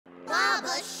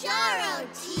BabaSharo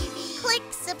TV. Click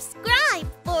subscribe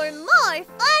for more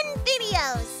fun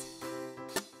videos.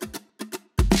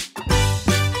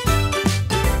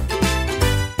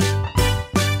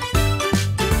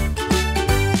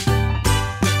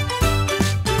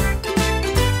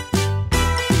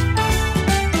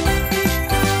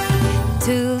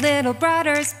 Two little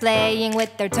brothers playing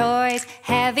with their toys,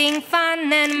 having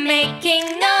fun and making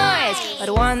noise. But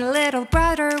one little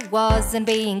brother wasn't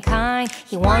being kind.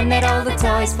 He wanted all the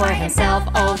toys for himself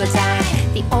all the time.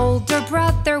 The older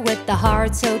brother with the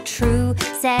heart so true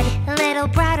said, "Little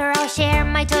brother, I'll share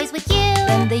my toys with you."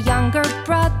 Then the younger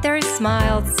brother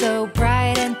smiled so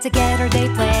bright, and together they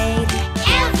played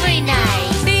every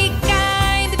night. Be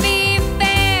kind, be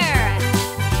fair,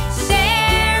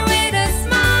 share with a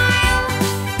smile.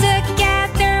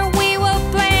 Together we will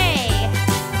play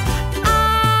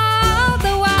all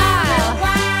the while.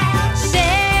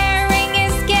 Sharing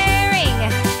is caring,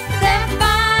 the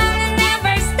fun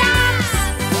never stops.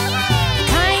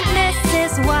 Kindness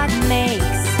is what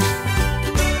makes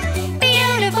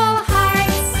beautiful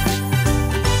hearts.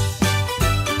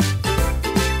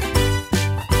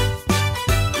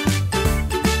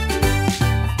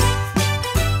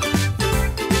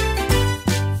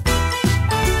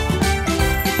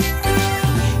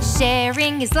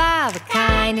 Sharing is love,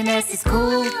 kindness is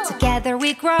cool. Together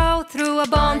we grow through a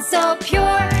bond so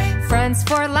pure. Friends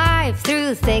for life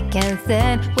through thick and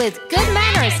thin, with good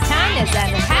manners, kindness,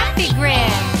 and a happy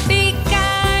grin. Be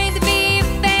kind, be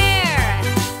fair,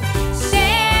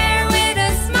 share with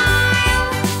a smile.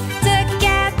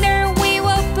 Together we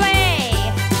will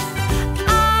play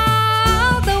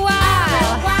all the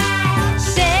while.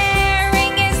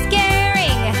 Sharing is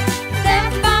caring, the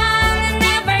fun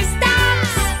never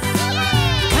stops.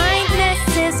 Kindness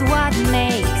is what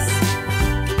makes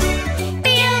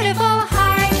beautiful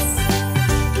hearts.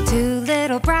 Two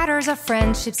little brothers, a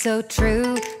friendship so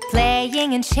true,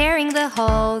 playing and sharing the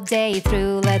whole day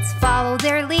through. Let's follow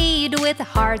their lead with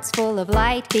hearts full of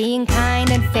light. Being kind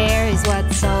and fair is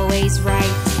what's always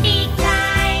right.